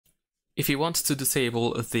If you want to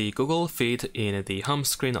disable the Google feed in the home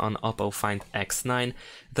screen on OPPO Find X9,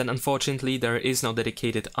 then unfortunately there is no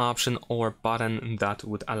dedicated option or button that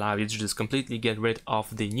would allow you to just completely get rid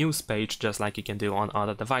of the news page just like you can do on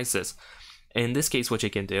other devices. In this case, what you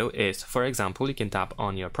can do is, for example, you can tap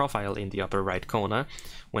on your profile in the upper right corner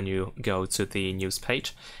when you go to the news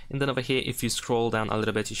page. And then over here, if you scroll down a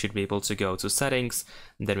little bit, you should be able to go to settings.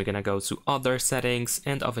 And then we're going to go to other settings.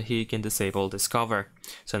 And over here, you can disable Discover.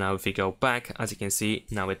 So now if we go back, as you can see,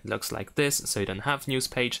 now it looks like this. So you don't have news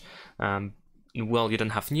page. Well, you don't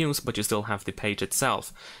have news, but you still have the page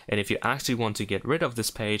itself. And if you actually want to get rid of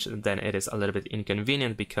this page, then it is a little bit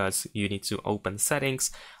inconvenient because you need to open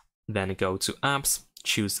settings, then go to apps,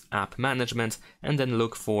 choose app management, and then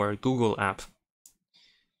look for Google app.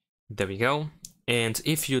 There we go. And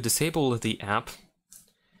if you disable the app,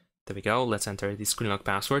 there we go, let's enter the screen lock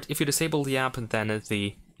password. If you disable the app, then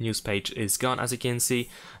the news page is gone, as you can see,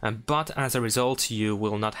 but as a result, you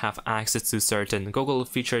will not have access to certain Google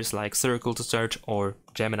features like Circle to Search or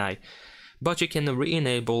Gemini. But you can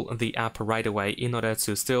re-enable the app right away in order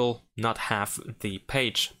to still not have the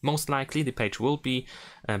page. Most likely the page will be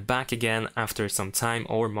back again after some time,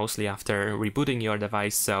 or mostly after rebooting your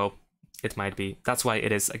device, so it might be, that's why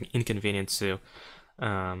it is inconvenient to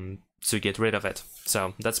get rid of it.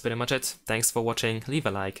 So that's pretty much it. Thanks for watching, leave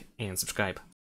a like and subscribe.